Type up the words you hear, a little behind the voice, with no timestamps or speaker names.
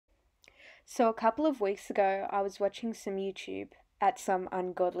So a couple of weeks ago, I was watching some YouTube at some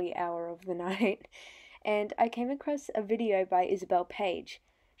ungodly hour of the night, and I came across a video by Isabel Page.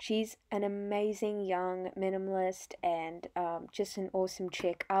 She's an amazing young minimalist and just an awesome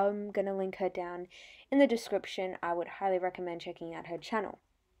chick. I'm gonna link her down in the description. I would highly recommend checking out her channel.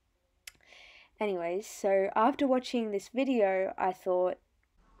 Anyways, so after watching this video, I thought,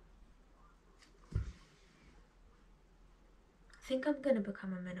 I think I'm gonna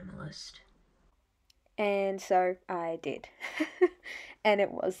become a minimalist. And so I did. And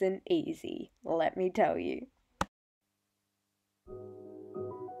it wasn't easy, let me tell you.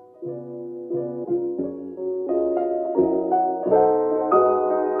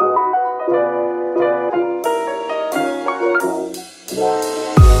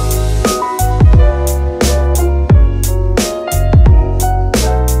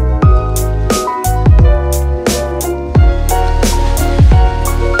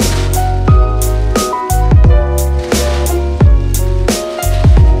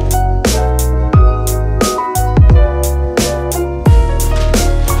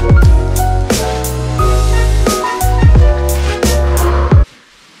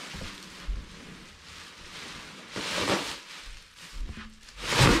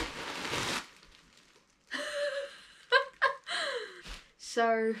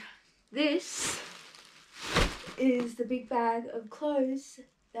 So this is the big bag of clothes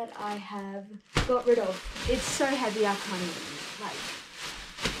that I have got rid of. It's so heavy I can't even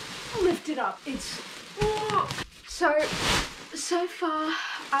lift it up. It's so far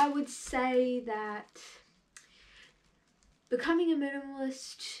I would say that becoming a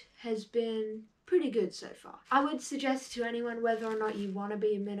minimalist has been pretty good so far. I would suggest to anyone, whether or not you want to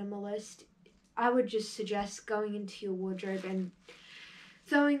be a minimalist, I would just suggest going into your wardrobe and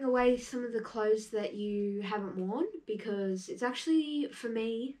throwing away some of the clothes that you haven't worn, because it's actually, for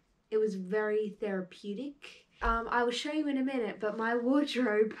me, it was very therapeutic. I will show you in a minute, but my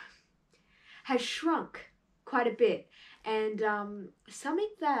wardrobe has shrunk quite a bit, and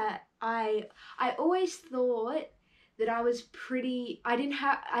something that I always thought that I was pretty,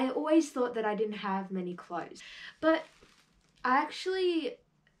 I always thought that I didn't have many clothes, but I actually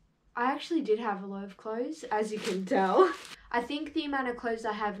did have a lot of clothes, as you can tell. I think the amount of clothes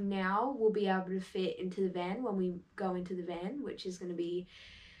I have now will be able to fit into the van when we go into the van, which is going to be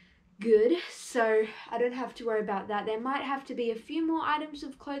good. So I don't have to worry about that. There might have to be a few more items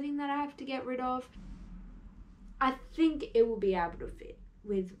of clothing that I have to get rid of. I think it will be able to fit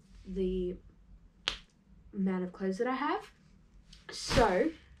with the amount of clothes that I have. So,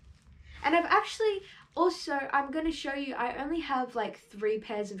 and I've actually also, I'm going to show you, I only have like 3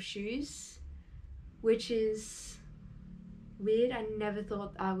 pairs of shoes, which is weird. I never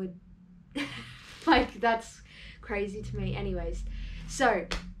thought I would, like, that's crazy to me. Anyways, so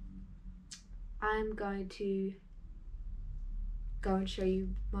I'm going to go and show you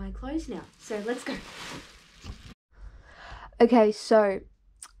my clothes now. So let's go. Okay, so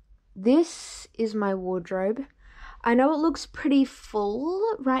this is my wardrobe. I know it looks pretty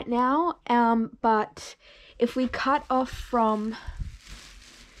full right now, but if we cut off from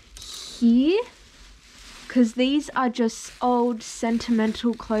here, because these are just old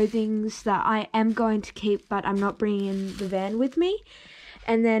sentimental clothings that I am going to keep, but I'm not bringing in the van with me.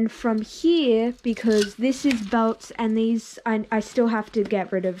 And then from here, because this is belts, and these, I still have to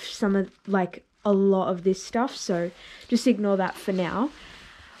get rid of some of, like, a lot of this stuff, so just ignore that for now.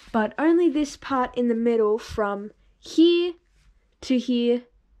 But only this part in the middle from here to here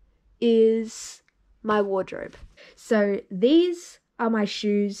is my wardrobe. So these are my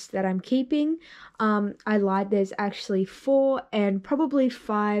shoes that I'm keeping. I lied, there's actually 4 and probably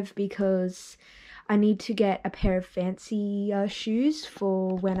 5, because I need to get a pair of fancy shoes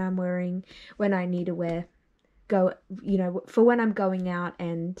for when I need to for when I'm going out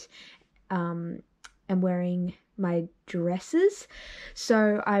and wearing my dresses.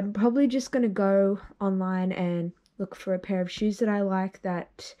 So I'm probably just going to go online and look for a pair of shoes that I like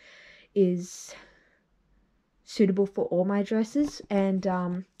that is suitable for all my dresses.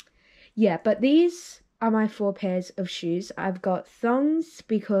 And yeah, but these are my 4 pairs of shoes. I've got thongs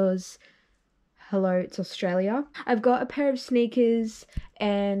because, hello, it's Australia. I've got a pair of sneakers,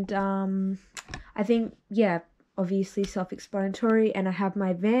 and I think, yeah, obviously self-explanatory. And I have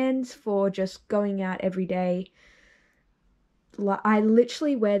my Vans for just going out every day. I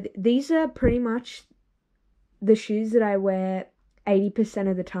literally wear, these are pretty much the shoes that I wear 80%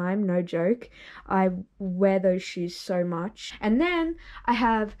 of the time, no joke. I wear those shoes so much. And then I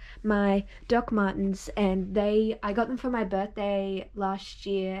have my Doc Martens, and I got them for my birthday last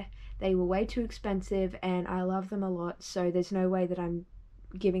year. They were way too expensive, and I love them a lot, so there's no way that I'm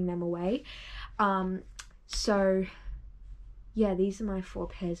giving them away. So yeah, these are my 4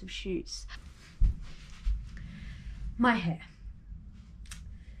 pairs of shoes. My hair.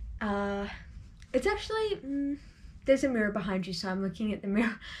 It's actually, there's a mirror behind you, so I'm looking at the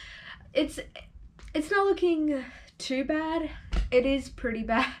mirror. It's not looking too bad. It is pretty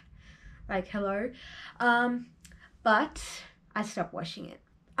bad. Like, hello. But I stopped washing it.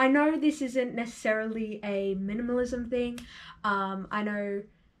 I know this isn't necessarily a minimalism thing. I know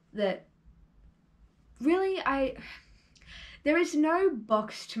that really there is no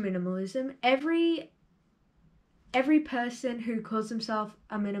box to minimalism. Every person who calls himself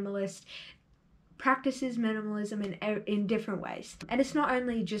a minimalist practices minimalism in different ways. And it's not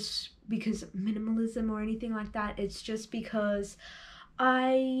only just because of minimalism or anything like that, it's just because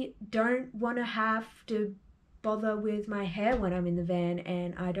I don't want to have to bother with my hair when I'm in the van,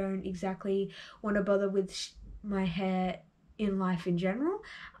 and I don't exactly want to bother with my hair in life in general.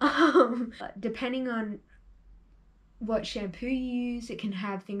 Depending on what shampoo you use, it can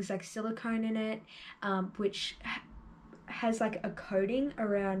have things like silicone in it, which has like a coating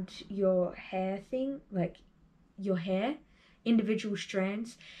around your hair thing, like your hair, individual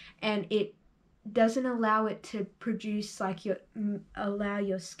strands, and it doesn't allow it to produce allow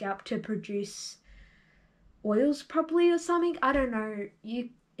your scalp to produce oils properly or something. I don't know.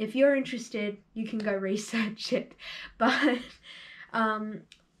 If you're interested, you can go research it. But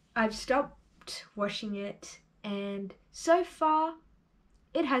I've stopped washing it, and so far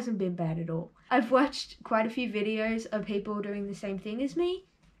it hasn't been bad at all. I've watched quite a few videos of people doing the same thing as me,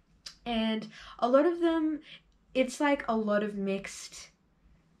 and a lot of them, it's like a lot of mixed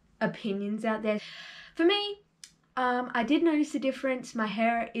opinions out there. For me, I did notice a difference. My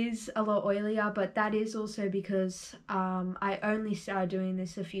hair is a lot oilier, but that is also because I only started doing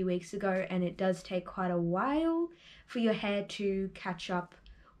this a few weeks ago, and it does take quite a while for your hair to catch up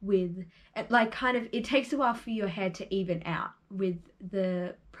with, like, kind of, it takes a while for your hair to even out with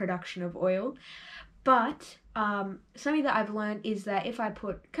the production of oil. But something that I've learned is that if I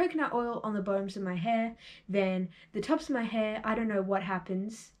put coconut oil on the bottoms of my hair, then the tops of my hair, I don't know what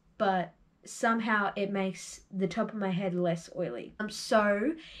happens, but somehow it makes the top of my head less oily.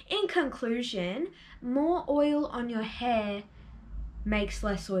 So in conclusion, more oil on your hair makes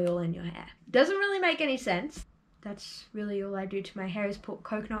less oil in your hair. Doesn't really make any sense. That's really all I do to my hair, is put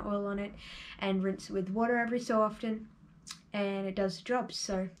coconut oil on it and rinse it with water every so often, and it does the job.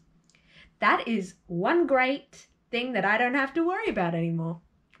 So that is one great thing that I don't have to worry about anymore,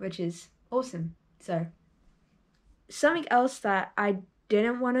 which is awesome. So something else that I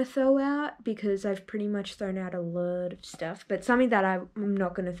didn't want to throw out, because I've pretty much thrown out a lot of stuff, but something that I'm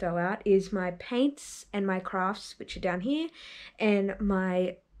not going to throw out is my paints and my crafts, which are down here, and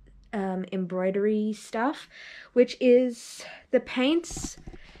my embroidery stuff, which is the paints.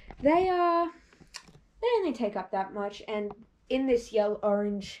 They only take up that much, and in this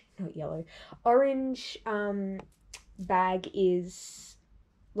orange bag is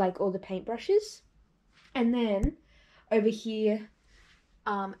like all the paintbrushes, and then over here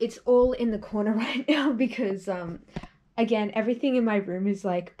it's all in the corner right now because again, everything in my room is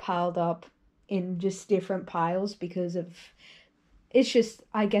like piled up in just different piles because of, it's just,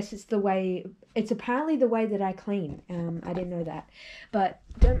 I guess it's apparently the way that I clean. I didn't know that, but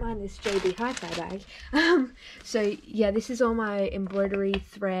don't mind this JB Hi-Fi bag. So yeah, this is all my embroidery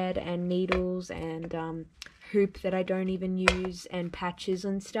thread and needles and hoop that I don't even use, and patches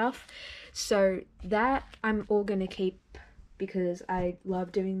and stuff. So that I'm all gonna keep because I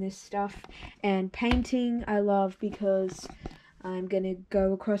love doing this stuff. And painting I love because I'm gonna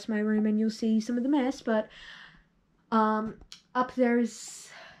go across my room and you'll see some of the mess, but up there is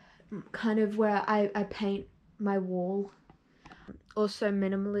kind of where I paint my wall. Also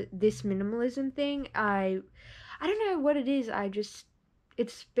this minimalism thing, I don't know what it is,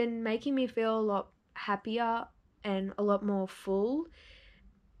 it's been making me feel a lot happier and a lot more full,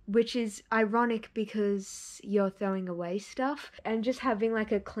 which is ironic because you're throwing away stuff, and just having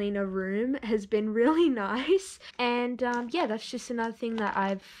like a cleaner room has been really nice. And yeah, that's just another thing that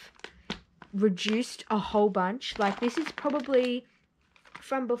I've reduced a whole bunch. Like, this is probably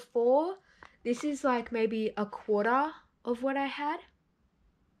from before, this is like maybe a quarter of what I had.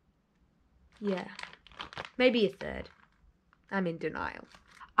 Yeah, maybe a third. I'm in denial.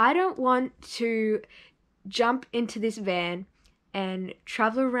 I don't want to jump into this van and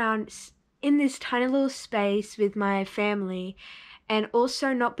travel around in this tiny little space with my family and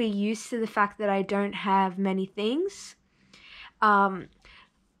also not be used to the fact that I don't have many things. I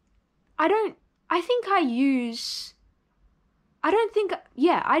don't think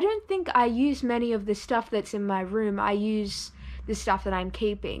I use many of the stuff that's in my room. I use the the stuff that I'm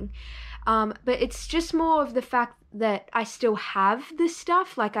keeping. But it's just more of the fact that I still have this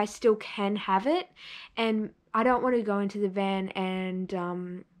stuff, like I still can have it, and I don't want to go into the van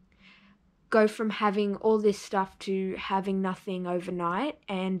and go from having all this stuff to having nothing overnight.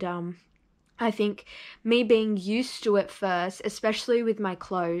 And I think me being used to it first, especially with my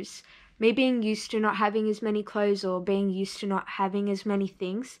clothes, me being used to not having as many clothes or being used to not having as many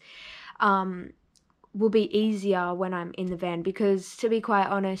things, will be easier when I'm in the van, because to be quite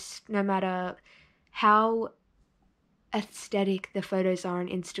honest, no matter how aesthetic the photos are on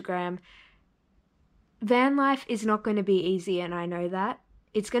Instagram, van life is not going to be easy, and I know that.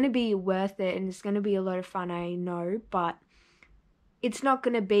 It's going to be worth it and it's going to be a lot of fun, I know, but it's not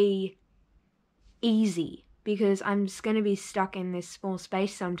going to be easy because I'm just going to be stuck in this small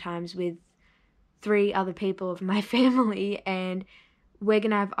space sometimes with 3 other people of my family, and we're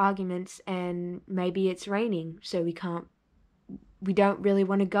going to have arguments, and maybe it's raining so we don't really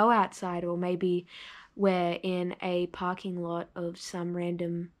want to go outside, or maybe we're in a parking lot of some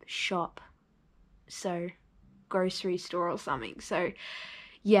random shop, so grocery store or something. So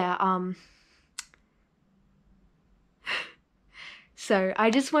yeah, so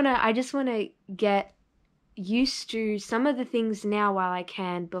I just wanna get used to some of the things now while I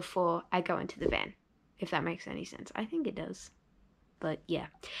can before I go into the van, if that makes any sense. I think it does. But yeah.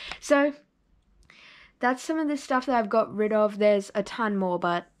 So that's some of the stuff that I've got rid of. There's a ton more,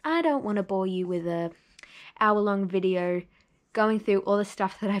 but I don't want to bore you with a hour-long video going through all the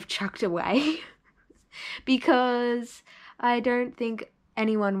stuff that I've chucked away because I don't think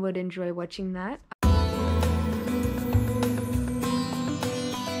anyone would enjoy watching that.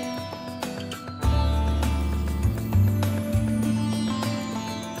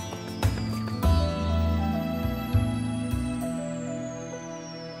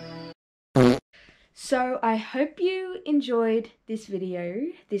 So I hope you enjoyed this video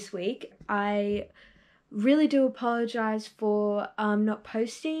this week. I really do apologize for not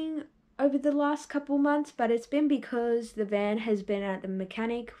posting over the last couple months, but it's been because the van has been at the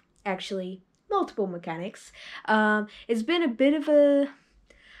mechanic, actually multiple mechanics. It's been a bit of a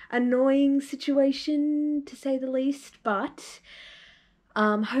annoying situation to say the least, but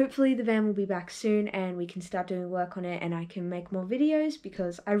hopefully the van will be back soon and we can start doing work on it and I can make more videos,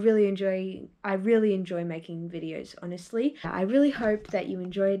 because I really enjoy making videos, honestly. I really hope that you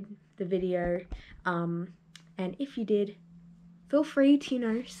enjoyed the video, and if you did, feel free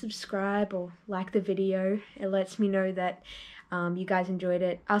to, subscribe or like the video. It lets me know that you guys enjoyed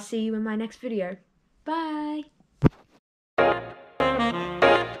it. I'll see you in my next video. Bye!